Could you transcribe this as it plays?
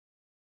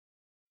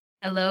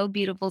Hello,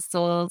 beautiful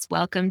souls.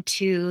 Welcome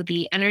to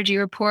the energy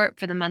report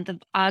for the month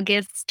of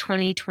August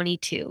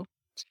 2022.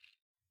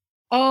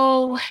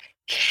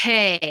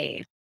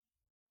 Okay.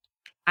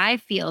 I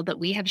feel that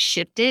we have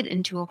shifted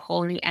into a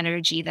whole new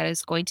energy that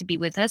is going to be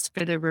with us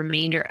for the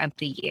remainder of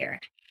the year.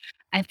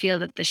 I feel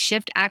that the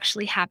shift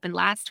actually happened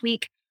last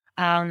week.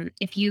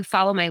 If you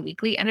follow my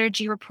weekly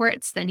energy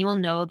reports, then you will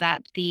know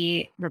that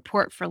the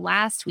report for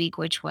last week,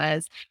 which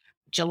was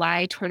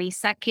July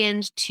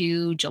 22nd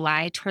to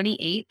July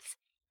 28th,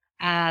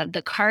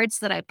 the cards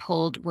that I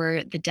pulled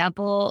were the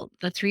Devil,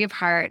 the Three of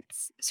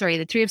Hearts, sorry,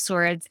 the Three of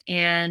Swords,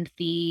 and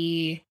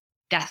the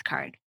Death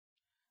card.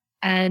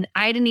 And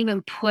I didn't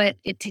even put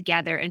it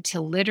together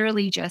until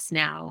literally just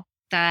now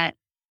that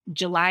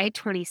July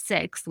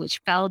 26th,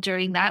 which fell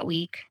during that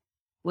week,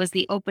 was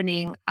the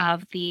opening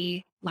of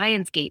the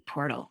Lionsgate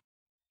portal.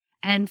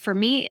 And for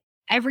me,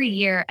 every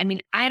year, I mean,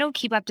 I don't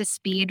keep up to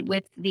speed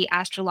with the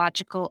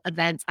astrological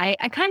events. I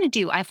kind of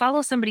do. I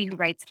follow somebody who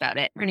writes about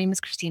it. Her name is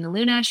Christina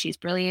Luna. She's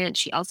brilliant.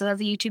 She also has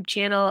a YouTube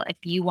channel. If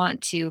you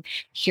want to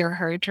hear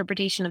her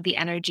interpretation of the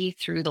energy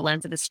through the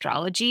lens of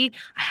astrology,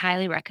 I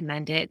highly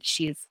recommend it.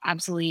 She's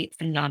absolutely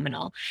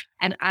phenomenal.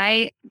 And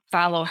I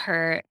follow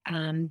her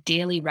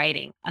daily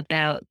writing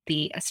about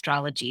the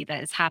astrology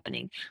that is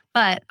happening.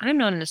 But I'm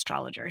not an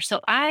astrologer.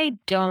 So I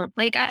don't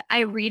like, I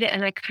read it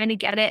and I kind of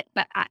get it,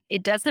 but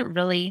it doesn't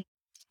really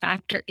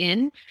factor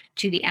in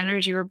to the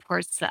energy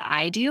reports that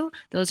I do.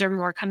 Those are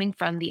more coming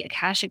from the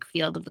Akashic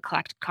field of the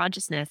collective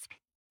consciousness.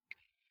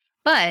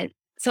 But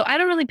so I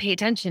don't really pay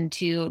attention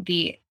to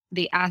the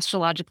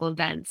astrological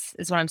events,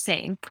 is what I'm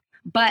saying.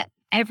 But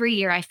every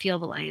year I feel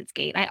the Lion's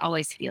Gate. I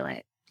always feel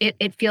it.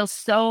 It feels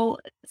so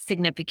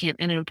significant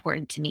and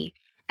important to me.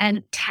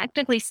 And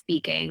technically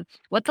speaking,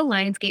 what the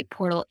Lionsgate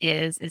portal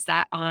is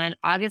that on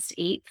August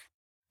 8th,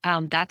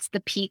 that's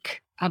the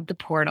peak of the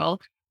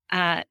portal.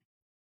 Uh,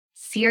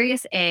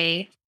 Sirius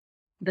A,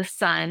 the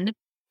sun,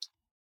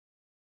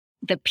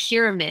 the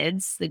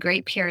pyramids, the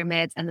Great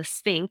Pyramids, and the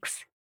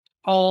Sphinx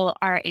all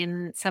are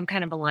in some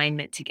kind of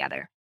alignment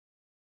together.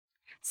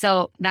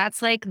 So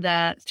that's like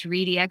the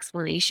 3D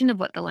explanation of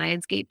what the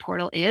Lionsgate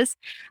portal is.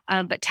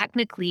 But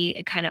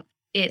technically,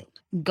 it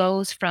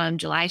goes from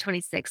July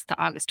 26th to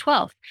August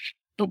 12th.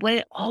 But what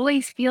it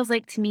always feels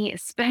like to me,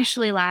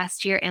 especially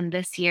last year and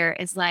this year,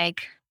 is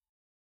like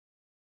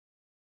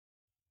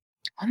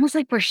almost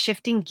like we're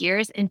shifting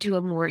gears into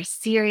a more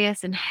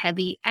serious and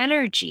heavy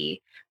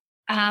energy.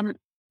 Um,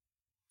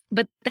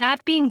 but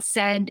that being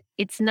said,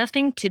 it's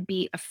nothing to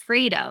be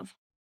afraid of.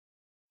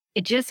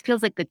 It just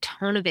feels like the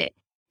tone of it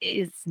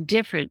is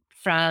different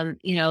from,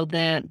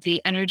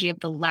 the energy of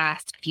the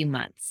last few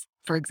months,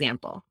 for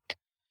example.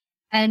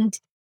 And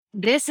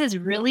this is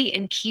really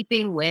in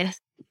keeping with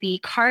the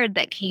card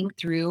that came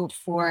through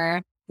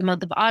for the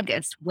month of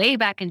August, way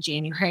back in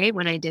January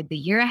when I did the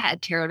year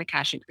ahead tarot and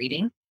Akashic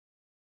reading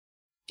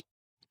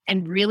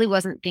and really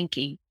wasn't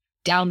thinking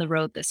down the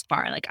road this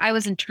far. Like I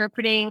was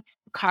interpreting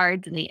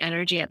cards and the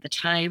energy at the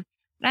time,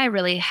 but I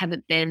really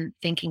haven't been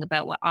thinking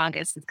about what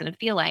August is going to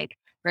feel like,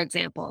 for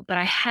example. But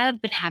I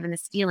have been having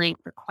this feeling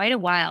for quite a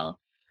while.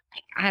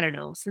 Like, I don't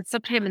know, since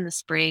sometime in the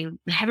spring,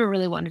 I haven't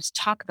really wanted to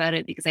talk about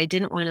it because I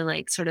didn't want to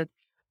like sort of,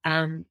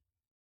 um,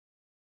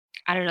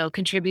 I don't know,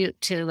 contribute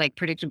to like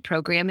predictive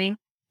programming,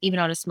 even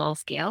on a small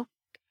scale.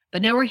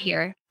 But now we're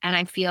here and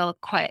I feel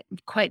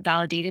quite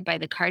validated by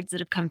the cards that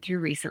have come through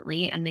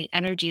recently and the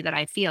energy that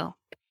I feel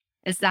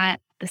is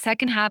that the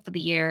second half of the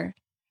year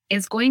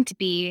is going to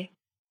be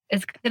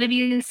is going to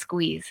be a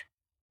squeeze.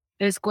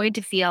 It's going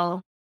to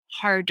feel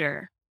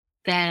harder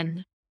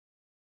than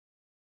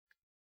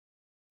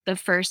the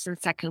first and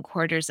second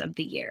quarters of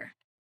the year.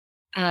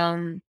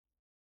 Um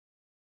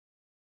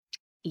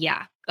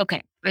yeah.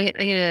 Okay.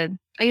 I'm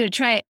gonna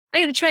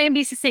try and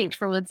be succinct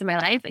for once in my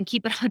life and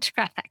keep it on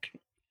track.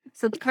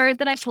 So the card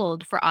that I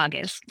pulled for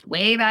August,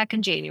 way back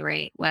in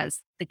January,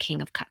 was the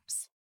King of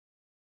Cups.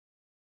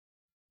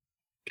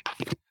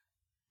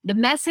 The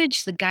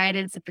message, the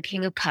guidance of the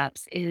King of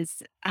Cups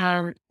is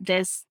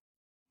this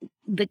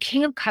the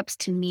King of Cups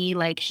to me,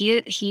 like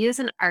he is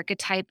an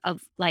archetype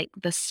of like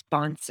the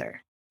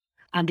sponsor,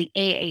 the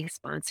AA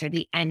sponsor,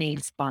 the NA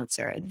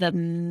sponsor, the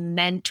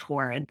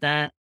mentor,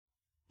 the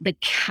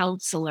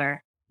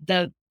counselor,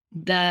 the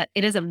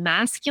it is a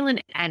masculine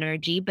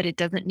energy, but it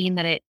doesn't mean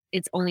that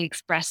it's only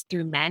expressed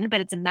through men,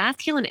 but it's a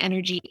masculine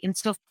energy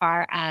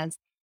insofar as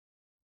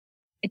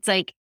it's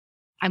like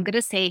I'm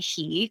gonna say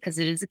he, because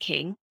it is a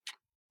king,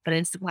 but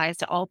it applies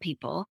to all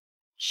people.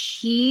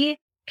 He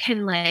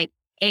can like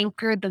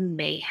anchor the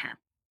mayhem.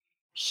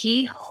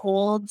 He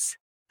holds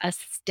a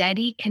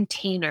steady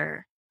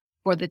container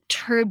for the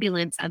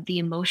turbulence of the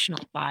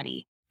emotional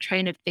body,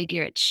 trying to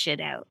figure its shit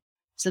out.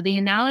 So the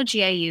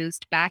analogy I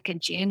used back in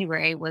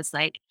January was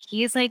like,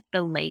 he's like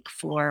the lake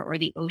floor or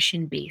the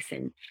ocean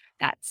basin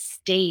that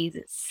stays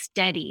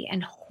steady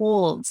and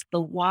holds the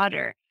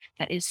water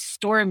that is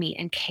stormy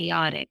and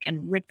chaotic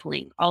and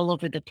rippling all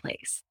over the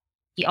place.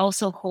 He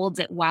also holds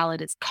it while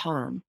it is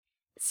calm.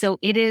 So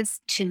it is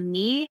to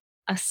me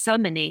a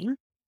summoning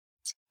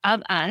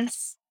of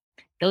us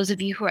Those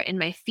of you who are in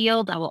my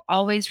field, I will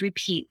always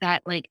repeat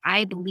that, like,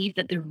 I believe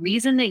that the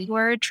reason that you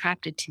are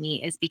attracted to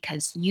me is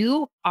because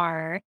you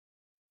are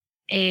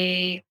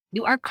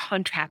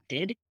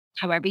contracted,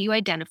 however you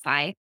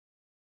identify,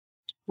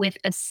 with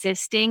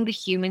assisting the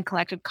human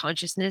collective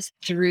consciousness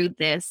through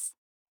this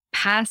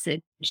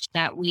passage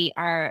that we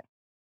are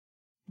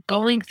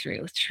going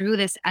through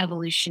this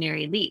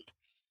evolutionary leap.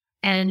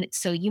 And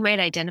so you might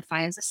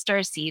identify as a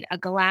starseed, a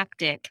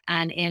galactic,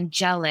 an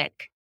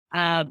angelic.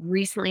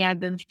 Recently, I've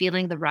been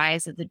feeling the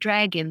rise of the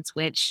dragons,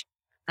 which,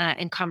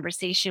 in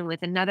conversation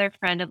with another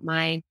friend of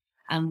mine,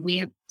 we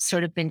have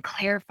sort of been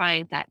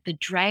clarifying that the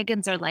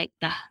dragons are like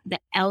the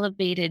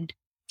elevated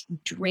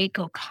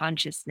Draco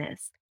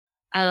consciousness.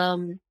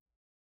 Um,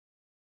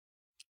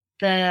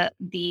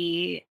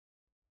 the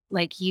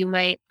like you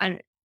might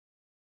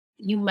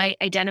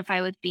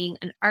identify with being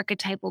an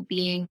archetypal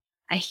being,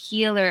 a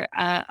healer,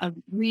 a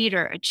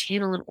reader, a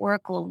channel, an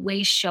oracle, a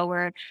way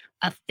shower,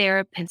 a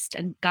therapist,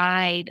 a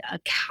guide, a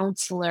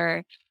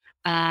counselor,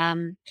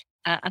 um,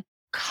 a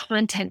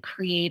content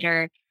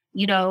creator.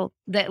 You know,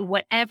 that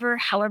whatever,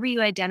 however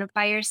you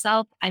identify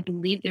yourself, I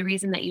believe the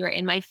reason that you are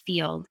in my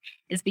field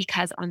is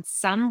because on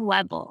some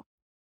level,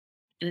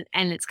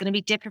 and it's going to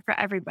be different for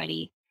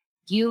everybody,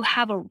 you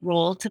have a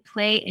role to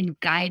play in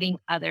guiding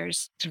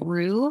others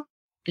through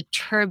the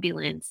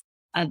turbulence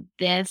of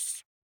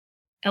this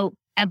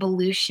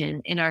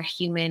evolution in our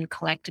human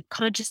collective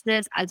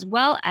consciousness, as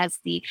well as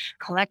the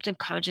collective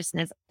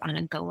consciousness on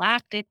a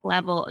galactic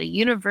level, a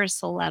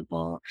universal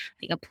level,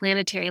 like a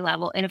planetary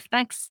level. It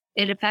affects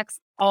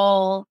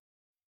all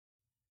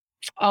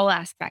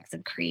aspects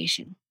of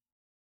creation.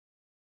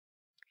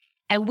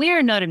 And we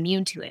are not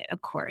immune to it,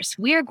 of course.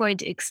 We are going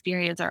to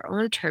experience our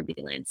own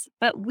turbulence,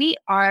 but we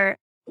are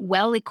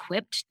well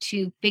equipped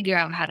to figure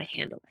out how to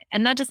handle it.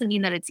 And that doesn't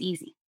mean that it's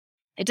easy.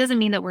 It doesn't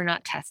mean that we're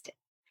not tested.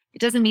 It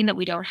doesn't mean that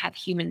we don't have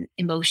human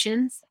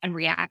emotions and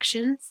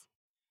reactions.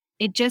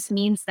 It just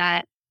means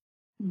that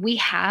we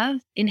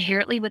have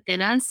inherently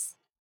within us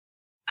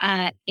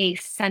a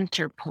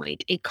center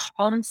point, a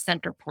calm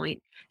center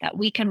point that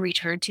we can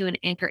return to and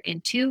anchor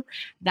into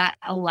that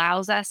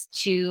allows us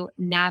to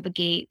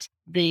navigate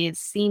the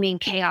seeming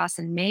chaos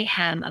and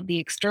mayhem of the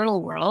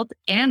external world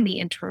and the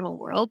internal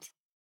world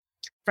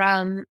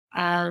from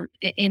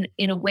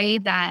in a way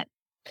that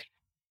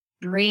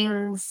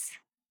brings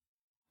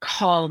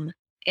calm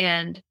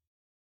and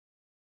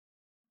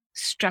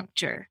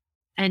structure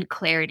and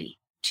clarity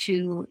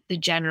to the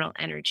general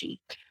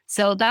energy.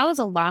 So that was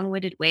a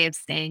long-winded way of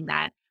saying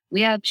that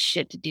we have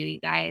shit to do,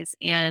 you guys,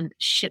 and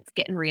shit's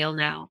getting real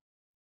now.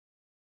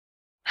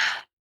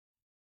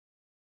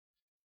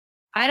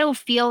 I don't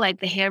feel like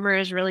the hammer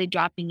is really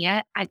dropping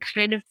yet. I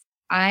kind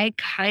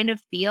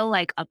of feel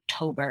like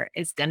October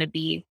is going to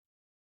be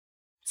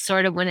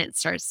sort of when it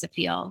starts to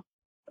feel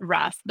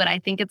rough, but I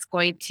think it's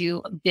going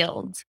to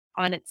build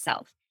on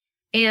itself.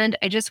 And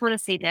I just want to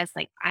say this,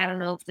 like, I don't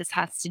know if this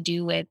has to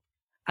do with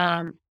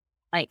um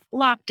like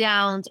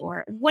lockdowns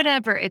or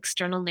whatever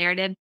external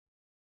narrative.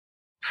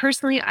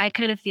 Personally, I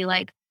kind of feel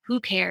like who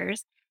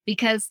cares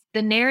because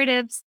the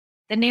narratives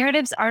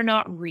are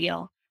not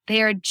real.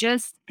 They are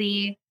just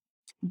the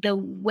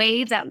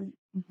way that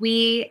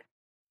we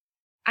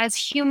as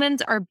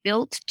humans are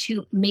built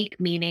to make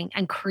meaning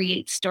and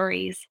create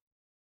stories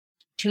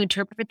to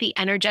interpret the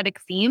energetic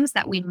themes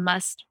that we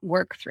must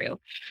work through.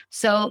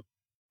 So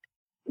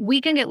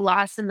we can get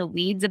lost in the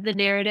weeds of the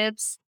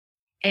narratives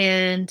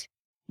and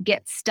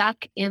get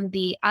stuck in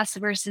the us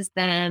versus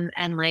them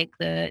and like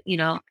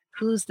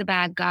who's the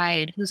bad guy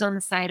and who's on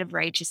the side of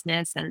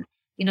righteousness and,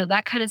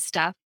 that kind of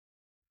stuff.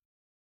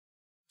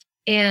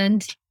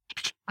 And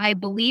I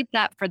believe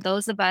that for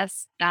those of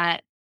us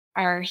that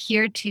are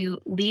here to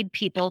lead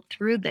people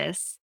through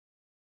this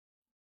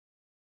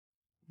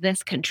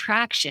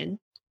contraction,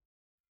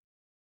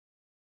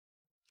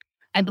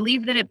 I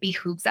believe that it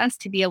behooves us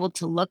to be able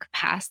to look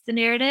past the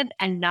narrative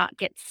and not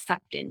get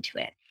sucked into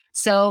it.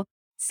 So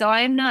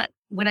I'm not,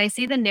 when I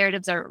say the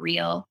narratives aren't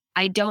real,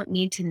 I don't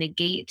need to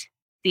negate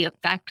the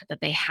effect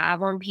that they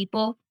have on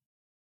people,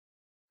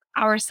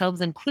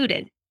 ourselves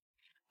included.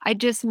 I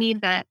just mean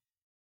that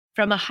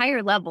from a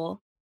higher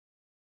level,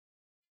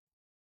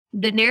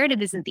 the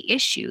narrative isn't the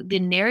issue. The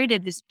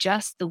narrative is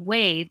just the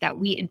way that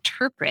we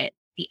interpret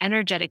the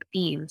energetic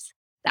themes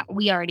that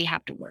we already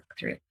have to work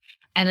through.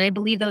 And I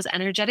believe those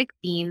energetic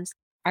themes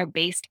are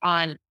based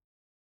on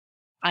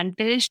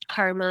unfinished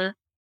karma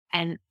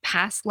and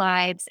past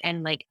lives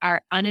and like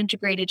our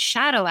unintegrated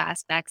shadow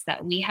aspects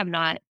that we have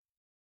not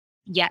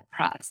yet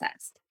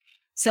processed.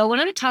 So when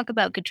I talk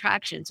about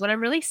contractions, what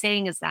I'm really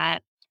saying is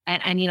that,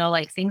 and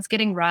like things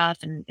getting rough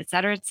and et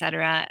cetera,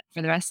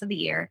 for the rest of the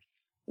year,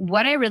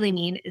 what I really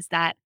mean is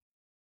that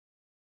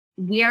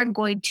we are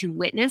going to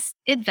witness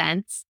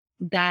events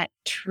that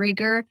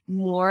trigger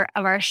more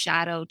of our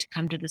shadow to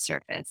come to the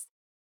surface.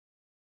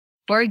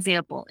 For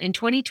example, in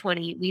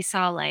 2020, we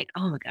saw like,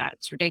 oh my God,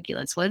 it's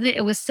ridiculous. Wasn't it?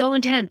 It was so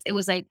intense. It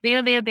was like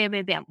bam, bam, bam,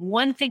 bam, bam,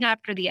 one thing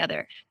after the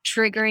other,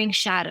 triggering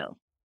shadow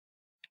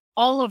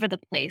all over the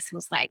place. It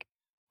was like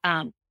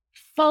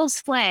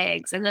false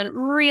flags and then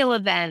real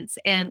events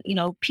and,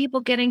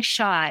 people getting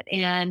shot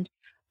and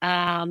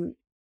um,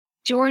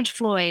 George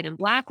Floyd and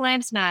Black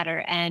Lives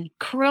Matter and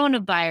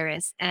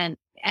coronavirus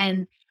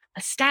and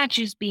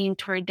statues being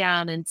torn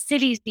down and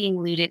cities being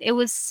looted. It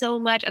was so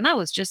much, and that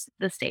was just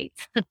the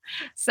states.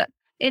 So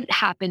it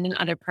happened in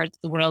other parts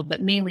of the world,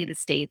 but mainly the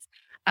states.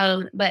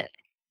 But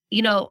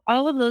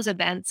all of those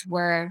events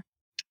were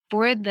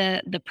for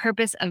the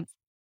purpose of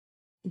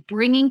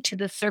bringing to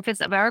the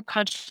surface of our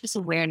conscious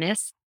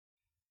awareness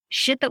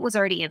shit that was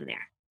already in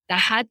there that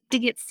had to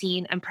get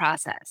seen and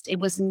processed. It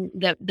was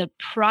the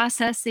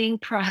processing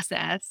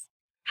process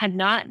had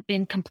not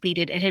been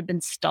completed. It had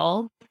been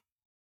stalled.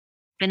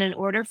 And in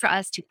order for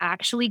us to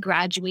actually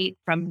graduate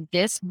from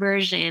this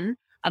version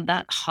of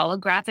that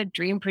holographic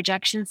dream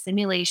projection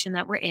simulation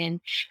that we're in,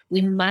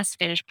 we must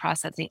finish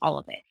processing all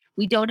of it.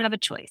 We don't have a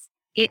choice.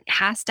 It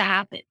has to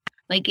happen.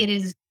 Like it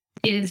is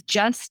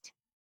just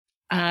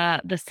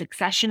the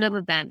succession of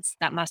events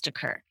that must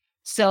occur.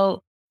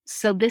 So,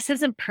 so this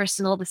isn't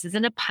personal. This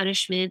isn't a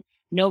punishment.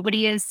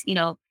 Nobody is,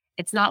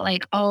 it's not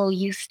like, oh,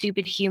 you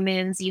stupid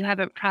humans, you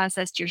haven't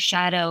processed your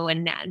shadow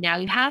and now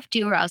you have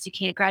to, or else you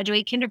can't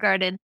graduate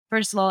kindergarten.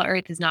 First of all,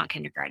 Earth is not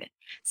kindergarten.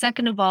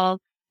 Second of all,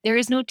 there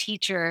is no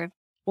teacher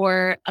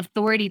or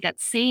authority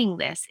that's saying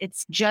this.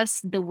 It's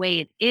just the way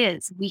it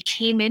is. We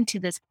came into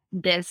this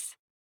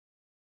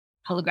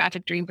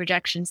holographic dream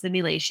projection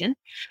simulation.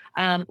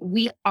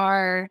 We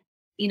are,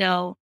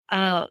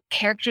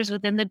 characters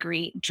within the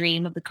great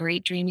dream of the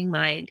great dreaming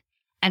mind.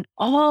 And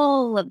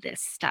all of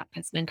this stuff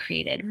has been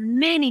created.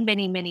 Many,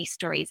 many, many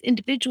stories,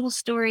 individual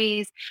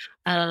stories,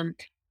 um,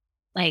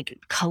 like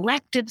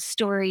collective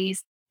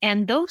stories.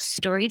 And those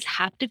stories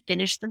have to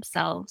finish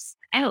themselves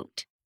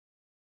out.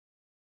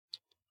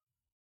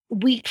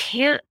 We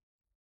can't,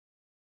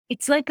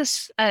 it's like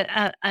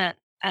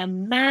a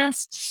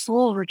mass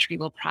soul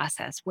retrieval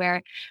process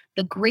where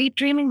the great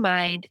dreaming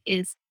mind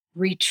is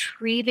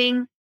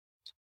retrieving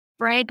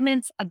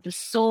fragments of the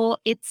soul,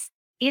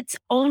 its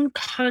own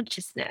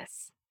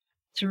consciousness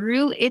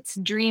through its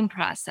dream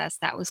process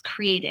that was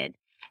created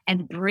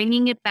and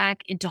bringing it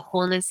back into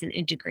wholeness and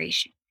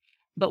integration.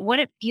 But what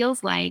it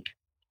feels like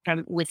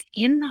from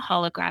within the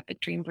holographic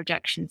dream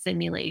projection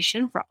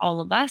simulation for all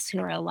of us who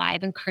are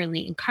alive and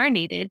currently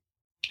incarnated,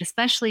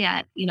 especially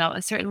at,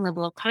 a certain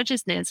level of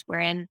consciousness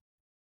wherein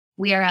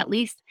we are at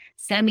least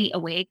semi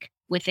awake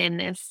within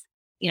this,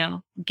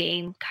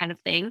 game kind of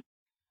thing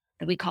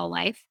that we call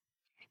life.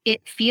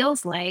 It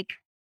feels like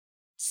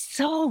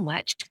so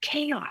much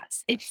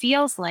chaos. It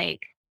feels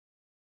like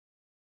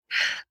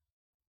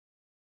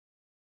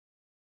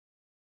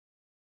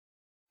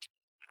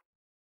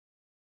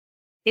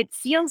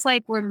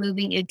we're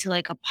moving into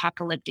like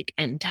apocalyptic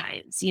end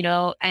times,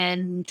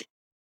 and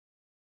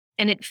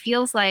it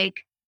feels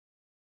like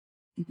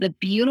the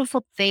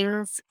beautiful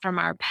things from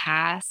our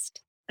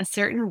past, a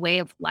certain way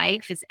of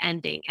life is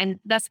ending. And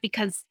that's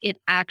because it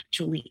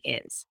actually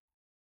is.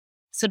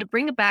 So to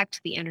bring it back to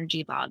the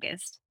energy of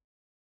August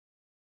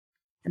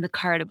and the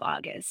card of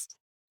August,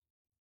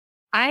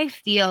 I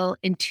feel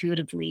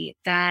intuitively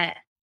that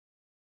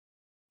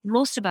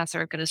most of us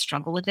aren't going to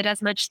struggle with it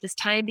as much this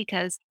time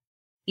because,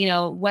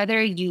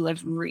 whether you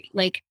have,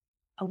 like,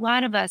 a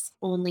lot of us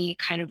only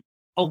kind of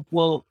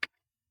awoke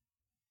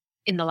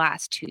in the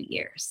last 2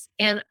 years.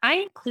 And I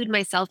include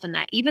myself in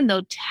that, even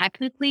though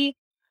technically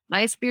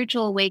my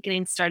spiritual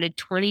awakening started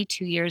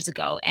 22 years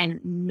ago and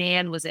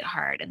man, was it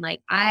hard. And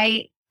like,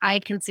 I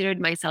considered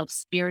myself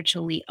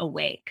spiritually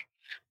awake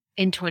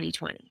in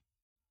 2020.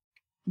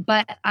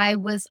 But I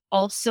was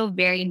also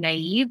very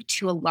naive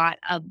to a lot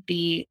of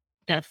the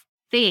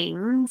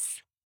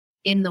things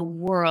in the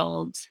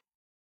world.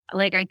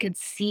 Like I could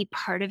see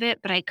part of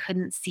it, but I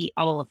couldn't see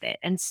all of it.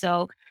 And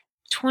so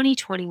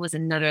 2020 was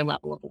another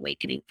level of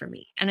awakening for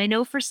me. And I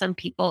know for some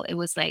people it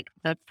was like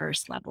the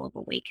first level of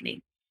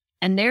awakening.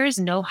 And there is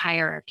no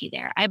hierarchy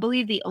there. I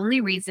believe the only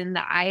reason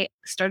that I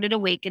started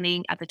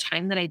awakening at the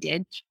time that I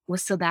did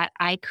was so that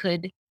I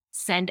could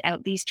send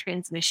out these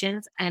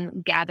transmissions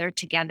and gather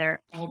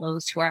together all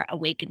those who are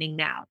awakening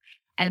now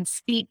and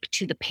speak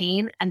to the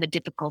pain and the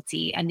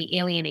difficulty and the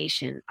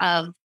alienation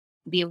of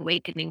the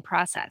awakening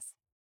process.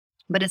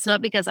 But it's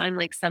not because I'm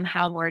like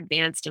somehow more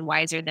advanced and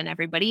wiser than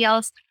everybody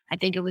else. I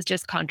think it was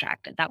just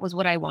contracted. That was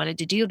what I wanted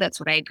to do. That's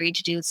what I agreed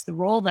to do. It's the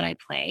role that I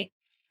play.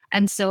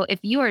 And so if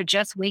you are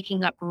just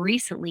waking up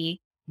recently,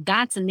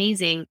 that's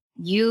amazing.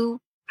 We're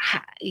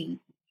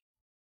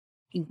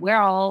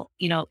all,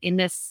 in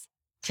this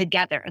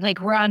together.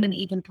 Like we're on an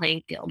even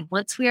playing field.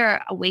 Once we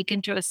are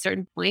awakened to a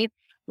certain point,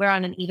 we're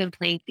on an even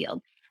playing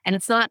field. And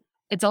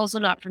it's also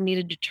not for me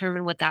to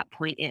determine what that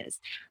point is.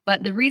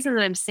 But the reason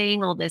that I'm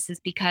saying all this is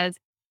because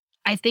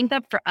I think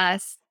that for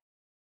us,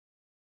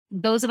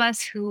 those of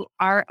us who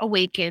are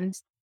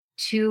awakened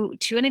to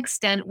an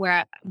extent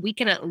where we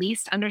can at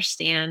least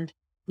understand,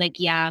 like,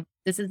 yeah,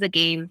 this is a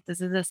game, this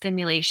is a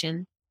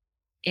simulation,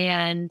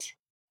 and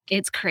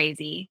it's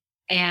crazy.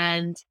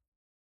 And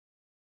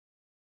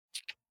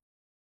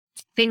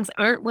things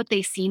aren't what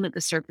they seem at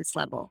the surface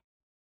level.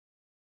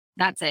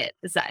 That's it.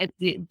 Is that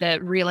the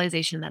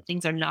realization that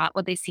things are not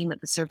what they seem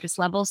at the surface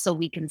level, so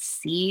we can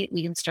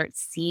start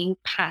seeing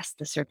past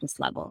the surface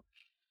level.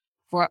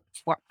 For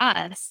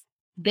us,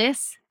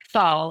 this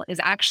fall is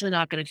actually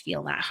not gonna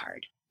feel that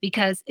hard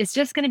because it's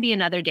just gonna be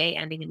another day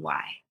ending in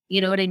Y.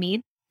 You know what I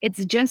mean?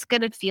 It's just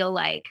gonna feel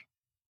like,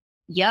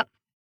 yep.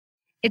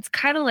 It's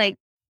kinda like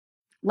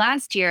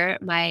last year,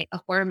 my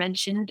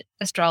aforementioned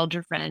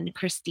astrologer friend,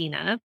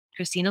 Christina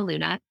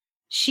Luna,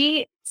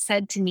 she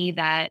said to me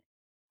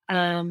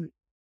um,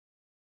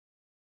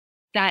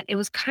 that it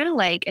was kind of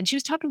like, and she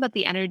was talking about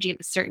the energy at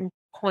a certain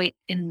point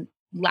in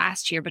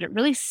last year, but it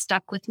really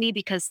stuck with me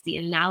because the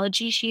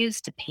analogy she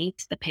used to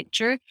paint the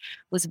picture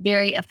was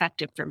very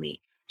effective for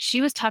me.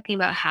 She was talking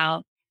about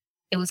how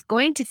it was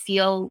going to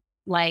feel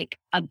like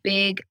a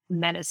big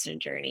medicine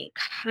journey,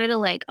 kind of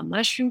like a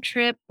mushroom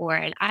trip or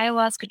an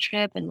ayahuasca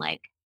trip, and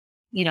like,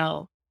 you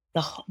know,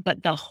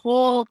 but the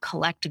whole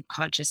collective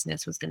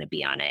consciousness was going to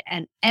be on it,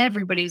 and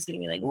everybody was going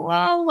to be like,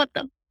 "Whoa, what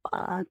the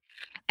fuck?"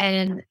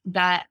 And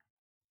that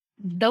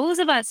those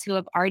of us who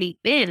have already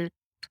been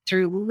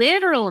through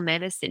literal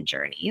medicine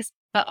journeys,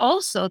 but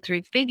also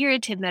through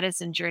figurative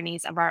medicine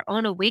journeys of our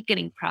own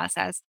awakening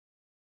process,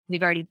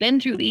 we've already been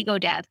through ego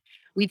death.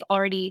 We've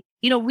already,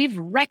 we've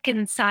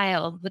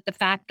reconciled with the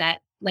fact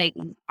that like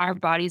our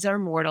bodies are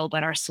mortal,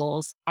 but our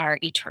souls are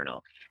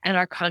eternal and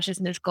our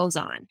consciousness goes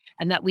on,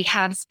 and that we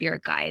have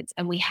spirit guides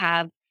and we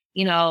have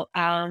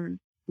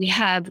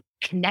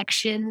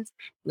connections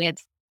with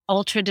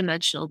ultra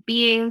dimensional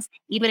beings.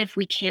 Even if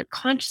we can't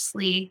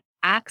consciously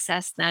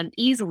access them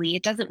easily,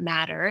 it doesn't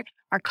matter.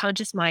 Our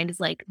conscious mind is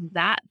like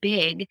that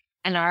big,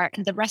 and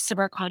the rest of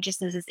our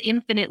consciousness is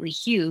infinitely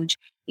huge.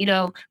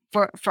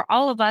 For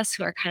all of us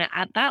who are kind of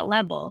at that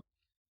level,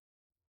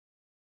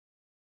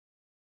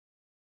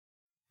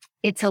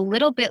 it's a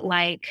little bit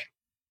like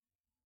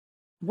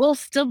we'll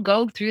still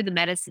go through the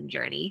medicine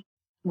journey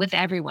with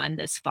everyone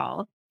this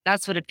fall.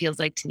 That's what it feels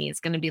like to me. It's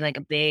going to be like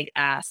a big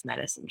ass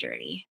medicine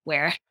journey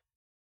where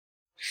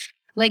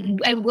like,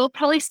 and we'll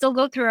probably still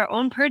go through our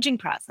own purging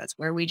process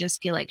where we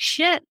just feel like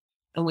shit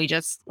and we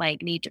just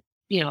like need to,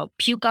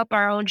 puke up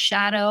our own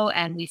shadow,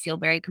 and we feel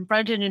very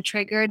confronted and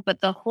triggered.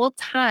 But the whole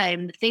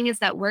time, the thing is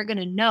that we're going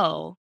to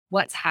know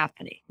what's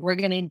happening. We're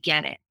going to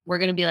get it. We're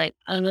going to be like,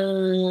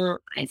 oh,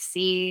 I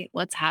see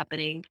what's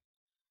happening.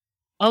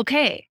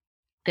 Okay,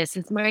 this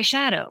is my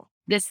shadow.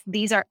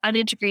 These are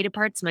unintegrated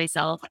parts of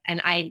myself.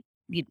 And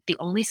the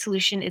only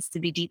solution is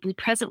to be deeply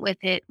present with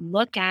it,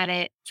 look at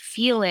it,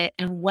 feel it,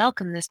 and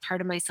welcome this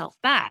part of myself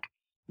back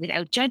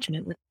without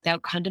judgment,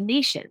 without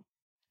condemnation.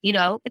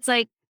 It's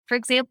like, for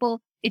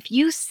example, if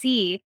you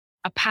see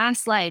a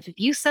past life, if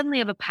you suddenly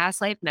have a past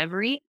life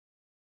memory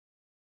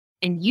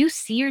and you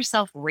see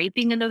yourself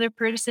raping another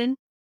person,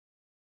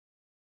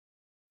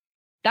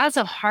 that's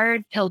a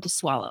hard pill to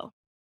swallow,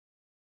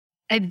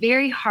 a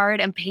very hard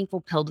and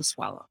painful pill to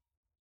swallow.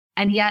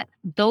 And yet,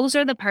 those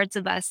are the parts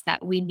of us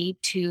that we need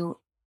to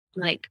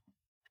like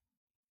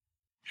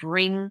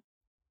bring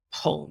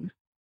home,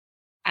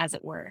 as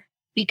it were,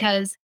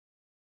 because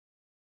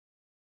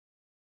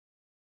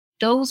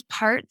those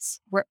parts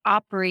were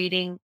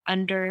operating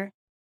under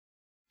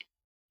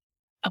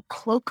a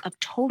cloak of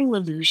total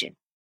illusion,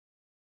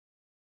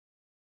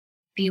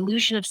 the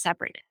illusion of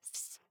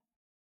separateness.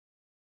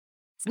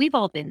 We've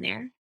all been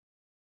there.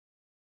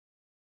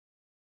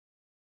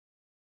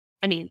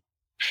 I mean,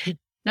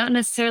 not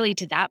necessarily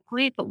to that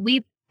point, but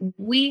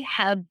we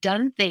have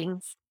done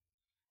things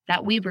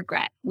that we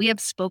regret. We have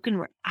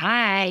spoken,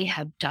 I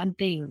have done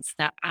things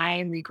that I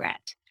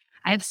regret.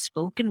 I have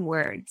spoken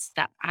words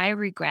that I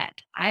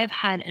regret. I have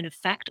had an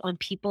effect on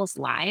people's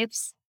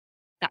lives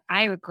that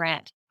I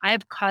regret. I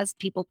have caused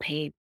people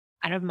pain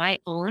out of my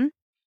own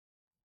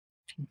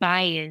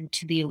buy in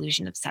to the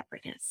illusion of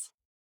separateness.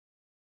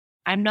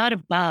 I'm not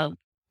above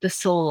the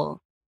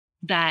soul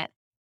that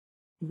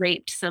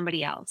raped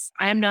somebody else.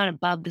 I am not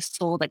above the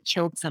soul that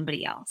killed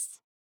somebody else.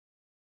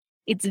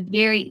 It's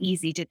very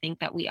easy to think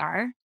that we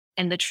are,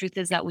 and the truth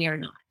is that we are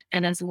not.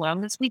 And as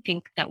long as we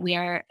think that we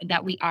are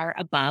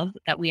above,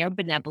 that we are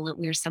benevolent,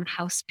 we are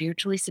somehow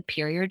spiritually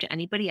superior to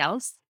anybody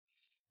else,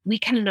 we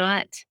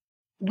cannot,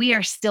 we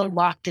are still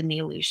locked in the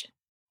illusion,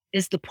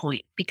 is the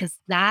point, because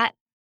that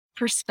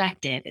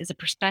perspective is a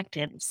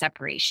perspective of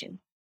separation,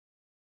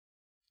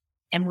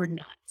 and we're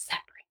not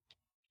separate.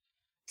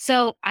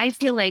 So I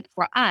feel like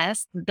for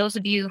us, those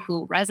of you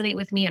who resonate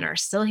with me and are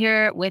still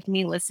here with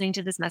me listening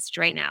to this message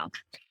right now,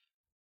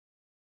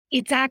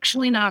 it's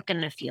actually not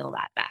going to feel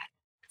that bad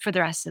for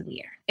the rest of the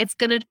year. It's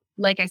going to,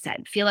 like I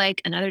said, feel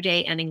like another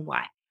day ending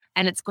Y.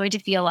 And it's going to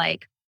feel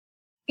like,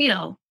 you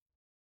know,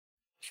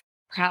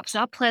 perhaps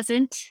not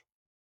pleasant.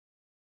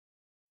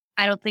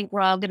 I don't think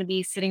we're all going to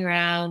be sitting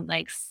around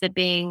like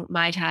sipping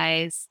Mai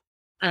Tais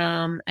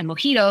and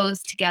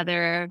mojitos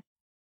together,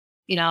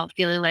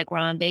 feeling like we're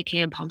on vacation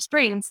in Palm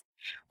Springs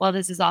while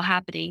this is all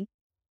happening.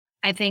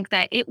 I think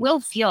that it will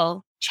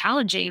feel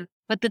challenging.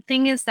 But the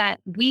thing is that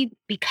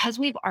because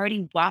we've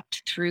already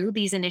walked through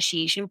these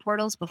initiation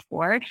portals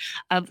before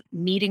of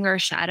meeting our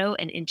shadow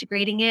and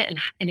integrating it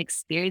and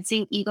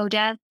experiencing ego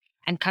death,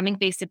 and coming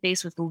face to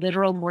face with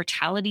literal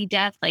mortality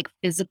death, like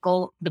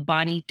physical, the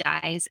body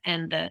dies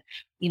and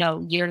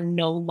you're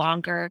no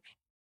longer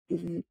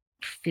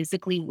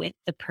physically with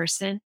the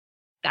person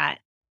that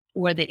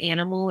or the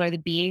animal or the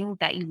being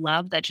that you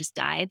love that just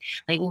died.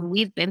 Like when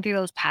we've been through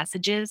those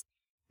passages,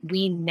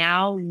 we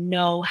now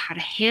know how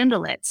to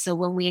handle it. So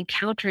when we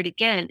encounter it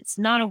again, it's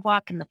not a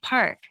walk in the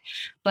park,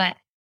 but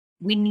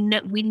we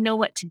know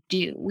what to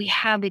do. We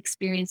have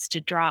experience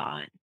to draw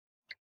on.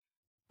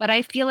 But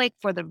I feel like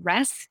for the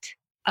rest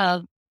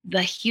of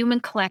the human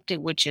collective,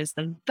 which is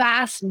the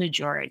vast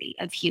majority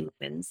of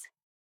humans,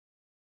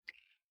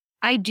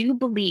 I do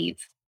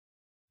believe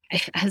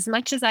as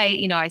much as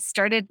I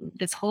started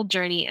this whole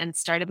journey and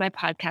started my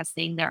podcast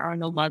saying there are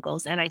no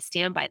muggles, and I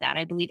stand by that.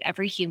 I believe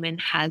every human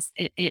has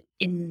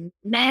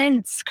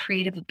immense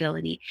creative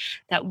ability,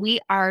 that we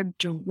are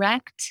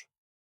direct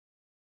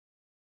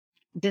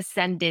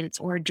descendants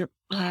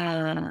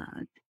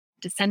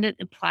descendant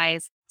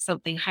implies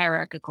something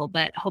hierarchical,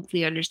 but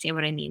hopefully you understand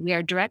what I mean. We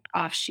are direct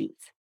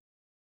offshoots,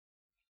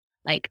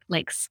 like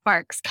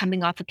sparks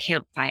coming off a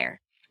campfire.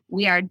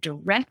 We are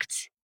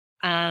direct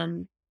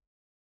um,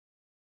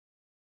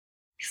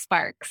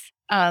 sparks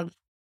of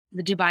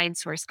the divine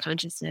source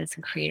consciousness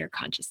and creator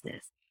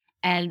consciousness.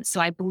 And so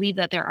I believe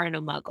that there are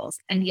no muggles.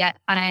 And yet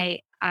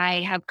I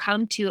have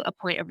come to a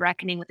point of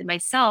reckoning within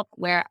myself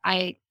where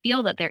I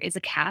feel that there is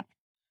a cap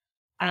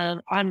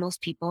on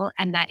most people,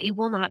 and that it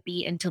will not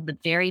be until the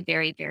very,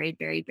 very, very,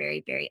 very,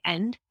 very, very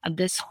end of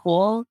this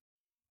whole, I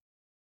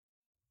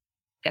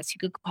guess you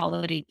could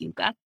call it a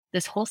yuga,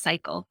 this whole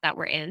cycle that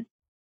we're in,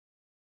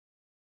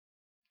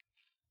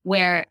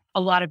 where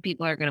a lot of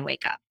people are going to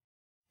wake up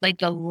like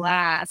the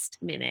last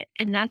minute.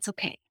 And that's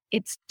okay.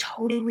 It's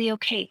totally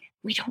okay.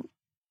 We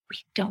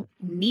don't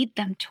need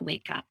them to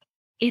wake up.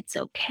 It's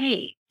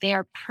okay. They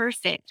are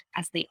perfect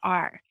as they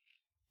are.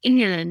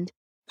 And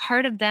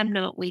part of them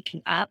not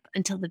waking up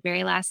until the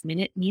very last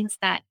minute means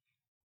that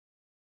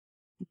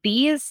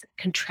these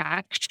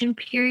contraction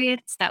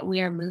periods that we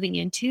are moving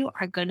into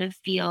are going to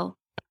feel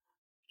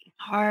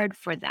hard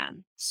for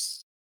them.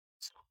 So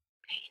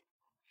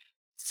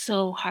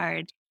so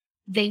hard.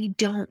 They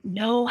don't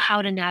know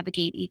how to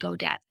navigate ego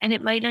death. And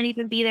it might not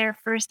even be their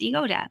first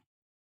ego death.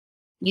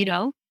 You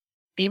know,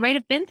 they might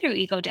have been through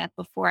ego death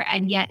before,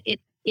 and yet it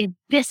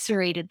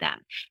eviscerated them.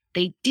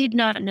 They did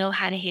not know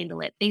how to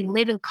handle it. They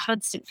live in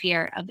constant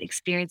fear of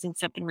experiencing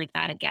something like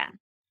that again.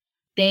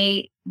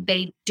 They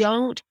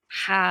don't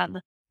have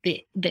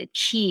the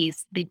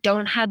keys. They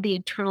don't have the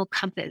internal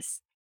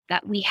compass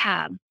that we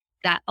have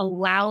that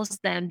allows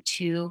them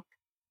to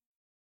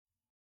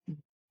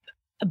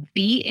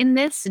be in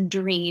this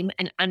dream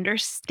and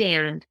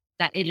understand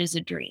that it is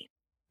a dream,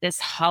 this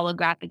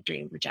holographic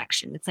dream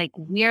projection. It's like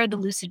we're the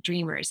lucid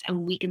dreamers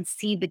and we can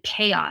see the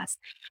chaos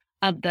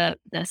of the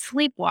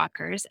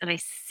sleepwalkers. And I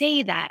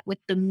say that with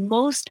the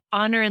most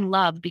honor and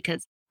love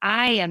because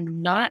I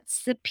am not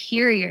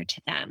superior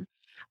to them.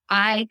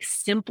 I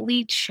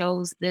simply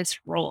chose this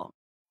role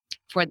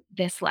for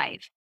this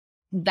life.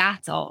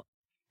 That's all.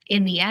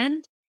 In the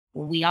end,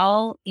 we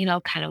all,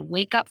 kind of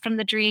wake up from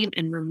the dream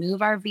and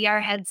remove our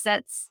VR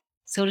headsets,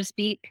 so to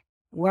speak.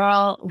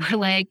 We're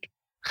like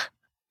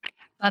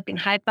fucking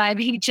high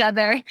fiving each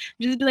other.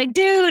 Just be like,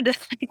 dude,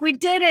 like we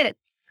did it.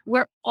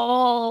 We're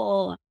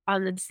all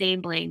on the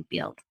same playing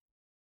field.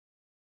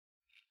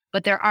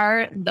 But there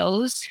are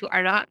those who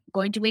are not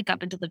going to wake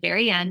up until the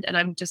very end. And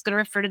I'm just going to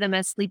refer to them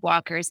as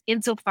sleepwalkers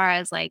insofar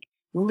as like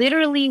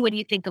literally when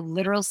you think of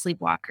literal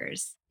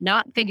sleepwalkers,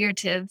 not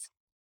figurative,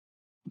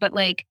 but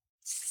like,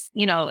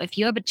 if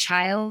you have a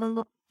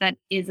child that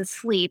is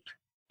asleep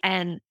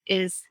and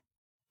is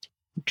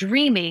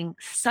dreaming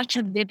such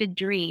a vivid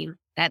dream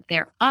that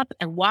they're up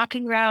and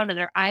walking around and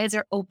their eyes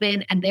are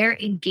open and they're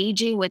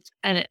engaging with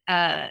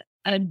a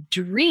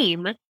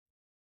dream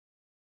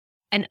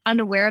and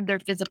unaware of their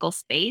physical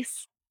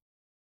space,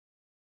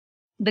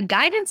 the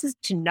guidance is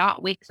to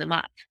not wake them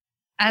up,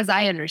 as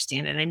I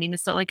understand it. I mean,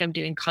 it's not like I'm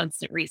doing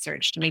constant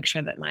research to make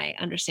sure that my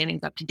understanding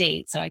is up to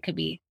date. So I could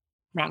be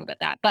wrong about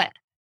that. But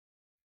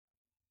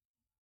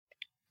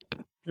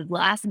the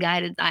last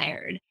guidance I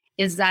heard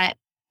is that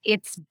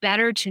it's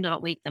better to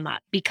not wake them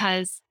up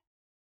because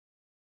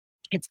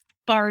it's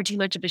far too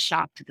much of a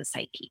shock to the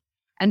psyche.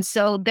 And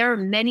so there are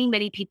many,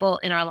 many people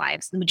in our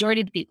lives, the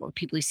majority of the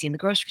people you see in the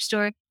grocery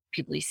store,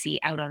 people you see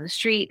out on the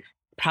street,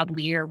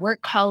 probably your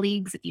work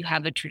colleagues, if you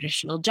have a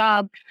traditional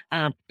job,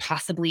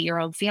 possibly your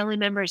own family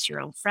members,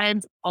 your own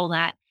friends, all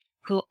that,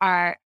 who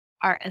are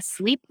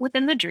asleep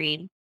within the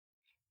dream.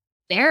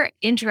 They're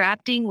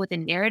interacting with a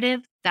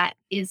narrative that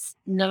is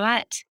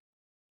not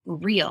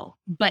real,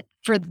 but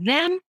for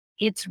them,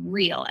 it's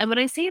real. And when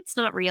I say it's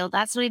not real,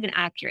 that's not even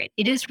accurate.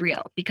 It is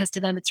real because to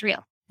them it's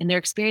real and they're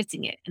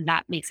experiencing it and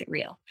that makes it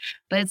real.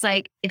 But it's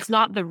like, it's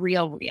not the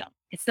real.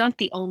 It's not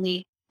the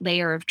only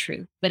layer of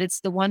truth, but it's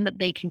the one that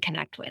they can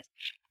connect with.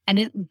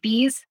 And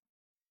these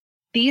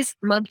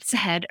months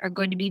ahead are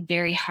going to be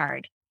very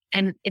hard.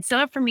 And it's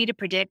not for me to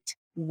predict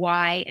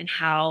why and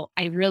how.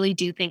 I really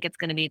do think it's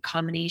going to be a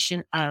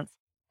combination of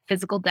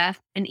physical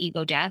death and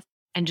ego death.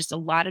 and just a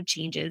lot of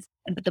changes.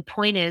 But the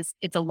point is,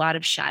 it's a lot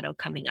of shadow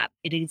coming up.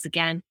 It is,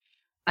 again,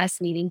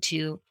 us needing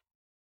to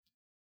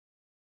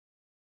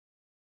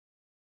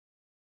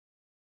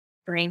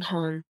bring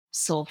home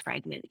soul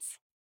fragments.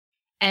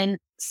 And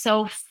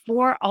so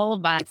for all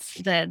of us,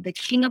 the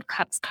King of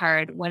Cups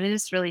card, what it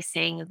is really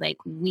saying is like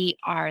we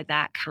are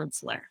that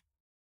counselor.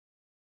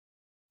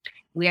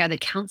 We are the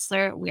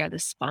counselor, we are the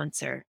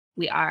sponsor,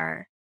 we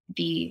are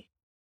the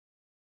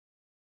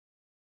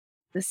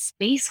the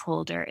space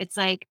holder. It's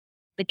like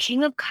the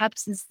King of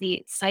Cups is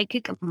the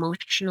psychic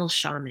emotional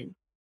shaman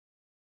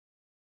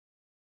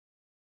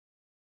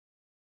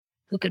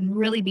who can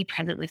really be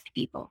present with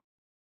people.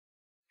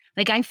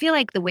 Like I feel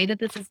like the way that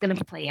this is going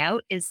to play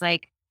out is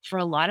like for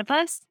a lot of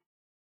us,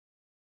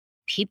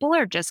 people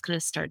are just going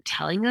to start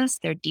telling us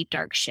their deep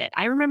dark shit.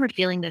 I remember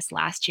feeling this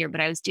last year,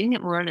 but I was doing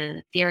it more on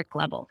an etheric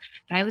level.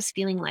 But I was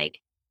feeling like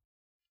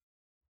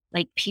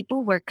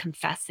people were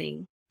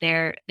confessing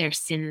their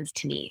sins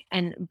to me.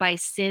 And by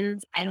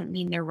sins, I don't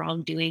mean their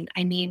wrongdoing.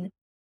 I mean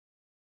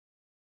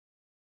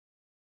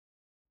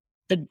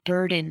the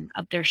burden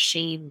of their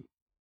shame,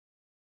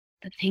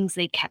 the things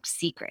they kept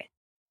secret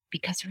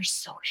because they were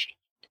so ashamed.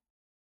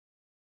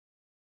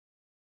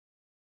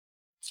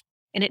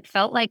 And it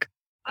felt like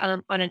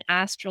on an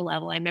astral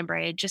level, I remember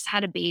I had just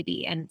had a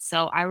baby. And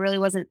so I really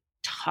wasn't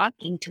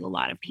talking to a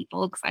lot of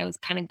people because I was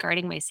kind of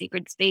guarding my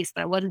sacred space,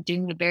 but I wasn't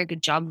doing a very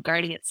good job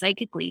guarding it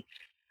psychically.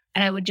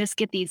 And I would just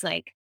get these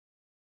like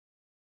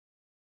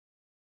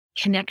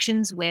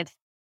connections with,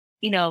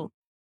 you know,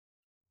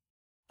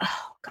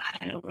 oh God,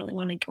 I don't really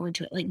want to go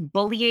into it, like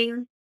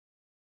bullying.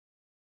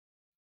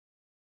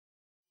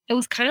 It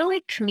was kind of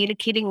like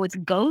communicating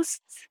with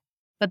ghosts,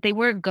 but they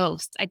weren't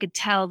ghosts. I could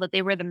tell that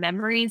they were the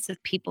memories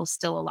of people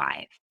still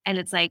alive. And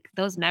it's like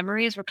those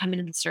memories were coming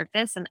to the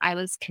surface and I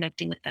was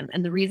connecting with them.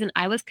 And the reason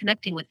I was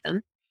connecting with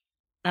them,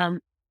 um,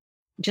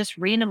 just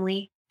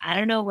randomly, I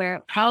don't know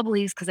where,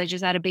 probably is because I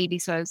just had a baby.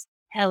 So I was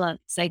hella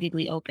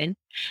psychically open.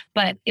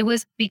 But it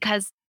was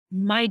because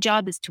my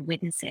job is to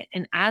witness it.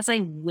 And as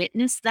I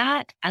witness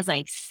that, as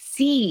I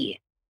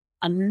see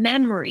a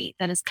memory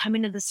that is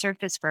coming to the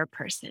surface for a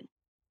person,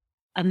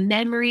 a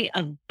memory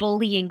of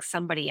bullying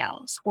somebody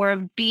else or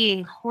of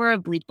being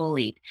horribly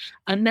bullied,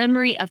 a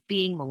memory of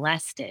being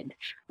molested.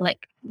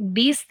 Like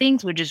these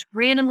things would just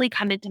randomly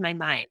come into my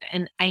mind.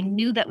 And I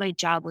knew that my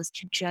job was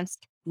to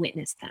just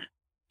witness that,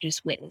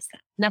 just witness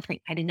that. Nothing.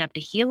 I didn't have to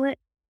heal it.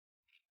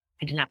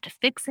 I didn't have to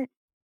fix it,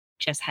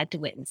 just had to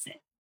witness it.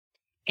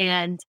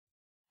 And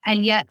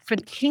and yet for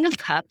the King of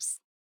Cups,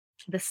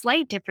 the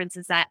slight difference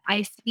is that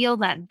I feel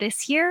that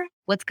this year,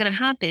 what's going to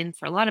happen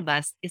for a lot of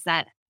us is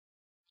that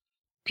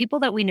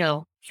people that we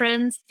know,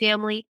 friends,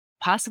 family,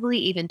 possibly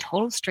even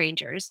total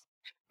strangers,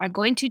 are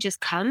going to just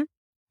come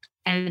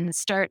and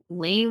start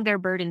laying their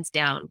burdens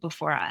down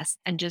before us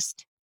and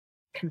just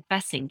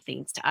confessing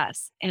things to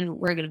us. And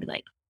we're going to be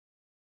like,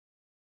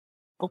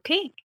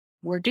 okay,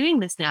 we're doing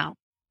this now.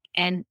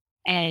 And,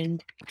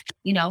 and,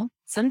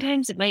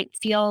 sometimes it might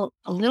feel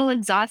a little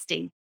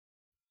exhausting.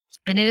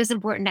 And it is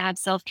important to have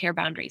self care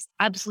boundaries,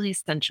 absolutely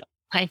essential.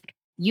 Like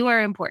you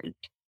are important.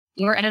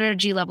 Your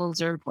energy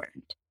levels are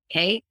important.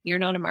 Okay. You're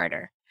not a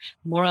martyr.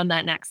 More on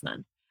that next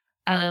month.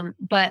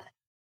 But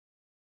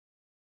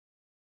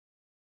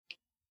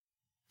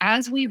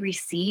as we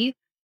receive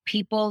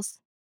people's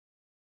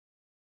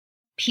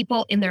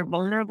people in their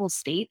vulnerable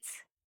states,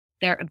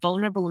 their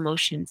vulnerable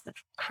emotions of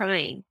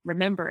crying,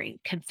 remembering,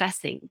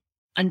 confessing,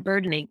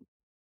 unburdening,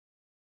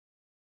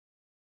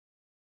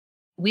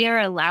 we are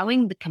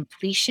allowing the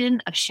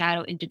completion of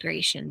shadow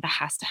integration that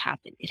has to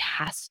happen. It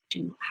has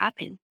to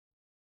happen.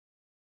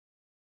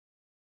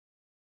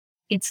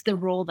 It's the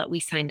role that we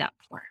signed up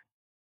for.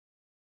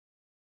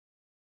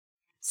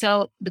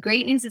 So the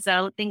great news is I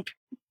don't think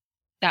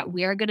that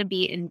we are going to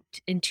be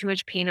in too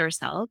much pain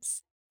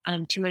ourselves,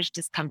 too much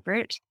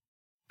discomfort.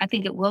 I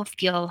think it will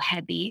feel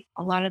heavy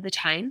a lot of the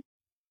time,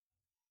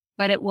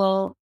 but it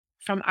will,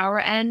 from our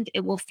end,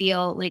 it will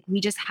feel like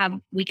we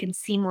can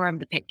see more of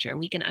the picture.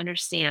 We can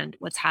understand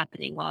what's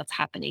happening while it's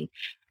happening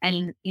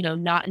and,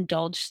 not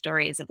indulge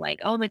stories of like,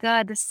 oh my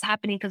God, this is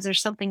happening because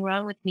there's something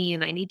wrong with me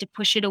and I need to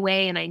push it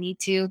away and I need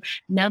to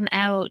numb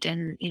out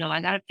and,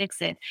 I got to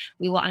fix it.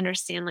 We will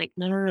understand like,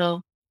 no, no,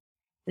 no,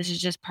 this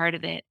is just part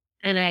of it.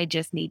 And I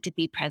just need to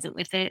be present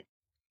with it.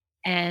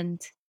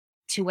 And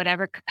to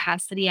whatever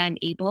capacity I'm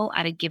able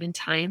at a given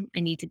time, I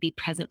need to be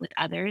present with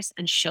others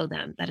and show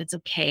them that it's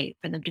okay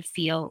for them to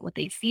feel what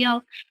they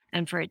feel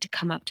and for it to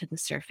come up to the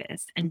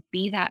surface and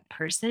be that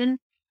person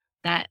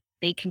that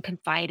they can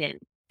confide in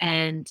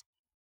and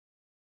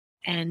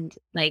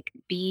like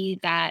be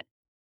that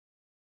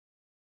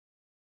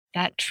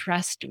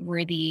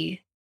trustworthy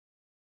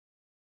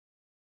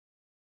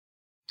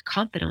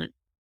confidant.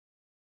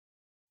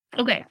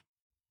 Okay.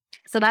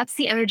 So that's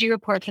the energy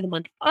report for the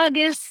month of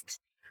August.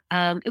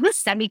 It was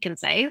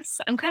semi-concise.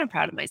 I'm kind of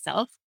proud of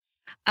myself.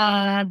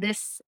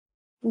 This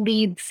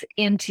leads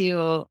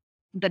into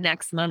the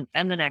next month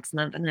and the next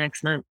month and the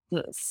next month.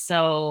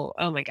 So,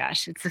 oh my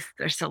gosh, it's just,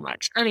 there's so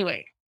much.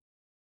 Anyway,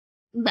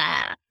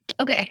 blah.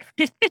 Okay.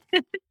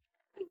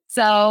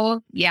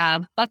 So, yeah,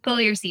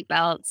 buckle your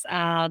seatbelts.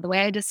 The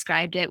way I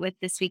described it with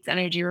this week's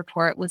energy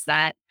report was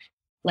that,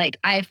 like,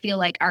 I feel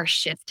like our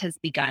shift has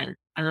begun.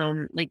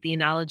 Like, the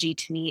analogy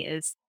to me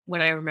is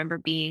when I remember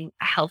being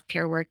a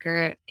healthcare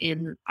worker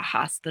in a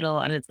hospital,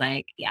 and it's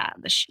like, yeah,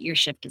 your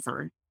shift is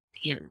on.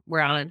 You know,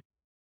 we're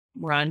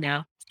on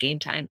now. It's game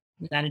time.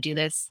 We got to do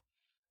this.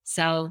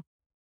 So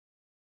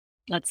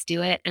let's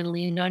do it and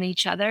lean on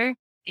each other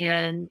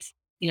and,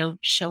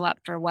 show up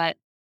for what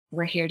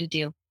we're here to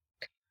do.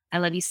 I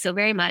love you so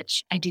very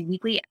much. I do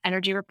weekly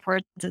energy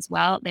reports as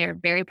well. They're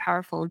very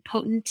powerful and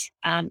potent.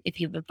 If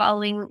you've been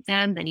following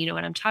them, then you know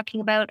what I'm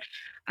talking about.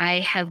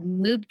 I have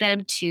moved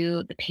them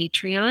to the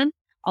Patreon,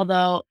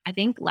 although I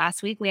think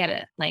last week we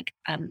had like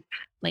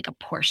a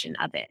portion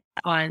of it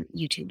on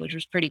YouTube, which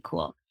was pretty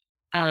cool.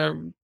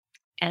 Um,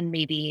 and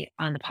maybe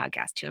on the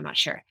podcast too. I'm not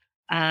sure.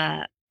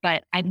 Uh,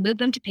 but I moved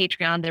them to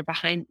Patreon. They're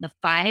behind the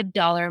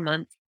 $5 a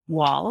month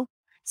wall.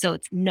 So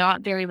it's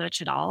not very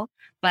much at all.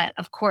 But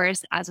of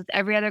course, as with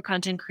every other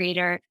content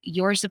creator,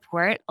 your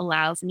support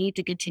allows me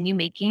to continue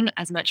making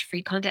as much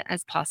free content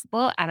as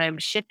possible. And I'm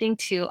shifting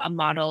to a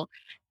model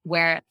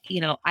where,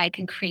 I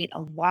can create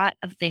a lot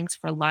of things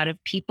for a lot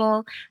of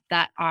people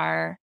that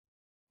are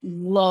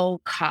low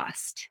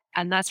cost.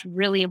 And that's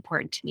really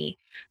important to me.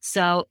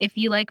 So if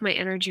you like my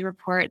energy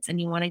reports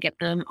and you want to get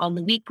them on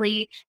the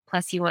weekly,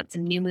 plus you want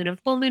some new moon and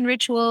full moon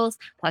rituals,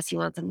 plus you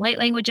want some light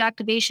language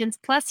activations,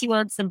 plus you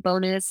want some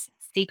bonus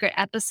secret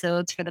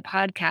episodes for the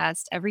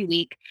podcast every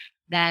week,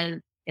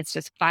 then it's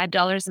just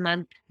 $5 a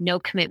month, no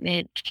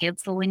commitment,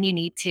 cancel when you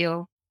need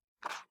to.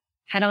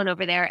 Head on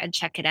over there and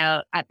check it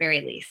out at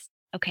very least.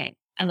 Okay.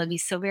 I love you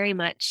so very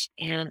much.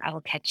 And I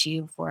will catch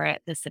you for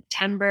the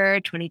September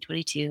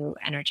 2022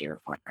 energy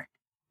report.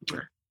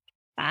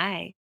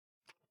 Bye.